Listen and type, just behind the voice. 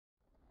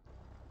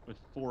with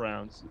 4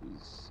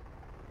 ounces.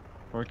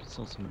 Or I could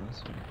sell some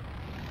else here.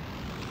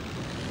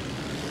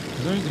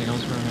 Is there anything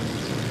else around I can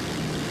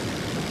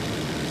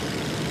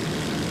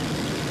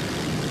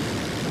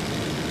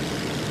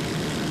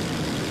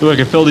sell? Ooh, I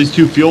can fill these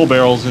 2 fuel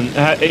barrels and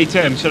hey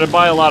Tim, should I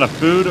buy a lot of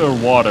food or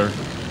water?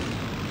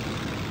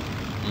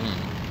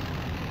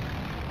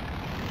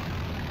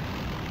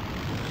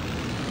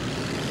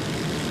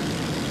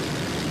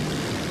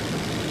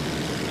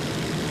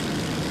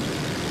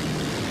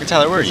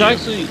 Tyler, where are you?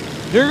 Actually,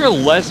 there are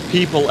less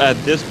people at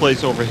this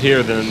place over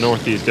here than the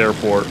Northeast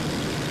Airport.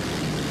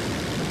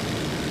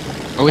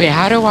 Oh wait,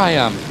 how do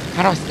I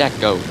stack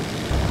gold?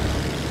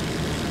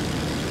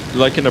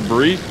 Like in a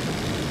brief?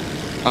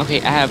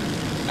 Okay, I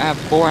have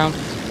 4 ounce,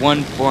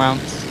 1 4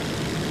 ounce,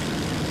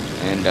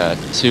 and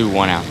 2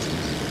 1 ounces.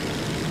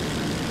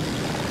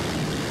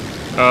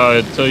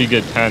 Until you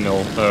get 10, you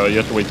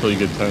have to wait till you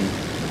get 10.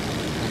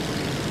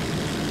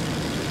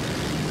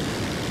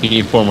 You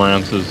need 4 more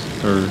ounces,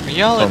 or...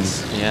 Y'all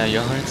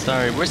aren't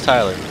sorry. Where's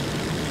Tyler?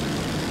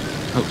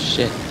 Oh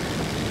shit.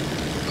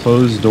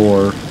 Closed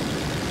door.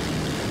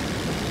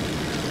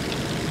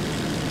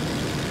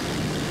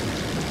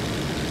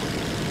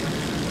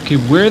 Okay,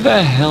 where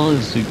the hell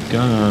is the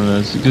gun on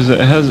this? Because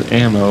it has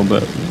ammo,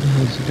 but where the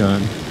hell's the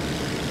gun?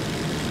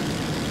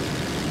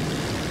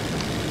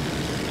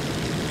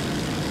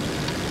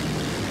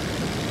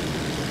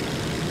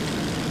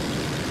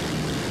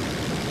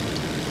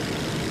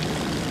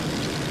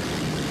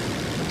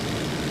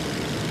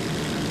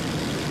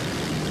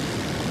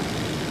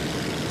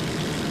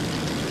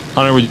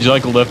 Hunter, would you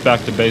like a lift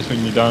back to base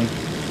when you're done?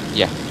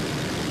 Yeah.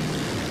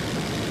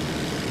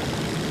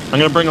 I'm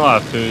gonna bring a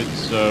lot of food,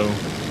 so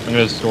I'm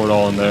gonna store it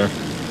all in there.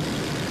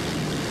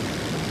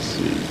 Let's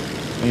see.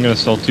 I'm gonna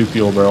sell 2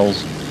 fuel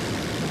barrels.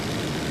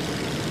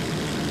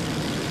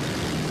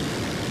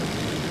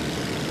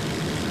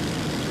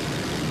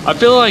 I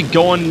feel like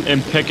going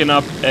and picking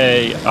up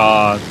a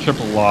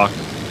triple lock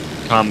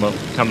combination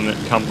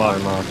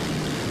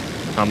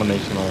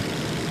lock.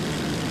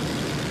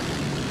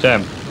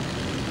 Tim.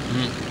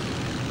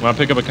 Want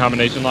to pick up a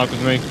combination lock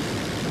with me?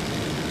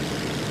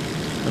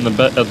 And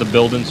at the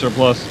building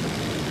surplus?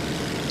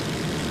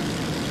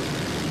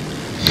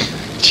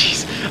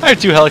 Jeez, I have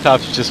 2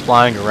 helicopters just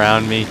flying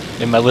around me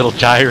in my little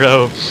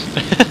gyro.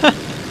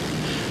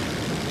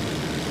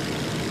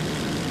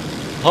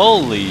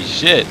 Holy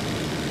shit.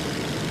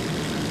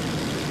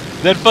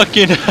 That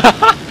fucking...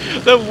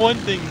 that one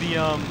thing, the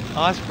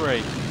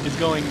Osprey, is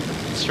going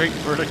straight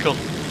vertical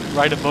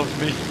right above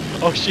me.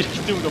 Oh shit,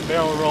 he's doing a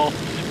barrel roll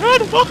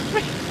right above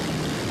me.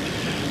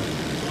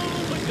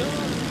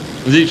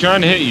 Is he trying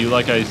to hit you,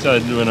 like I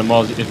said, when if a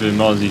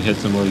Mozzie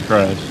hits him, will he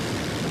crash?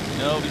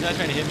 No, he's not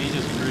trying to hit me, he's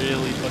just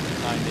really fucking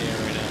high in the air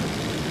right now.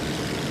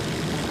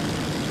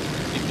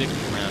 He's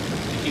dicking around.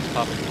 He keeps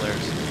popping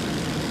flares.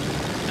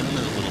 And then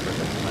there's a little bird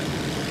right behind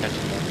him,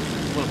 catching up.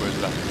 The little bird's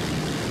about to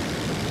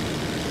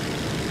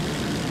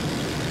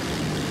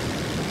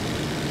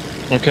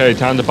hit. Okay,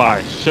 time to buy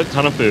a shit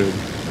ton of food.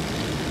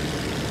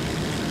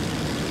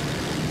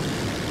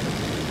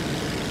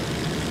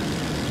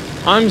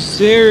 I'm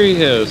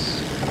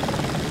serious.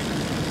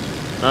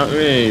 Not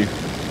me.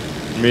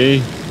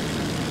 Me?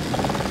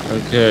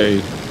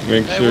 Okay.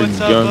 Make sure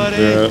guns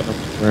are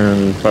around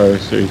the fire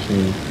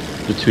station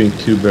between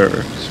 2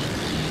 barracks.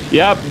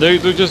 Yep,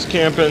 they're just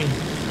camping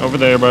over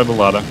there by the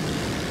ladder.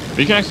 But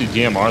you can actually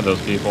DMR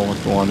those people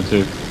if you wanted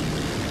to.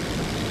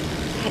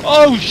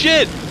 Oh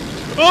shit!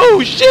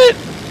 Oh shit!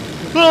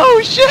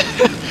 Oh shit!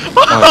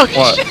 Oh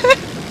what? shit!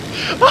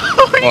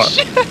 Oh what?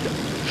 shit!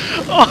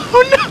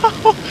 Oh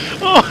no!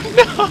 Oh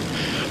no!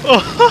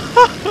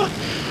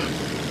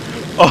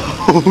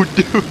 Oh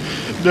dude!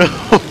 No!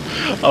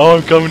 Oh,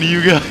 I'm coming to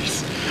you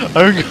guys!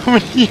 I'm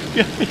coming to you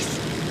guys!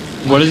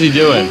 What is he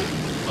doing?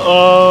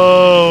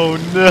 Oh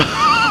no!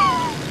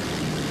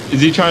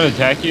 Is he trying to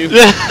attack you?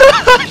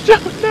 I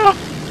don't know!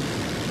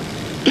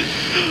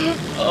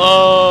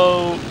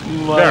 Oh my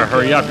You better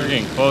hurry up, God. you're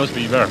getting close,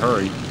 but you better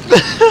hurry.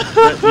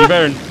 you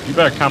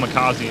better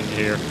kamikaze into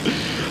here.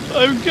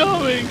 I'm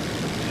coming!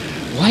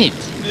 What?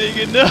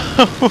 Nigga, no!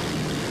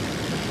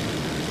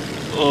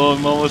 Oh,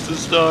 I'm almost a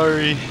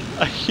starry.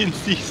 I can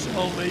see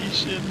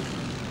salvation.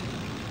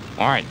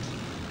 Alright.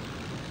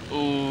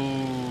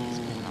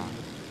 Oh,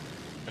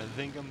 I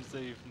think I'm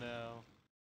safe now.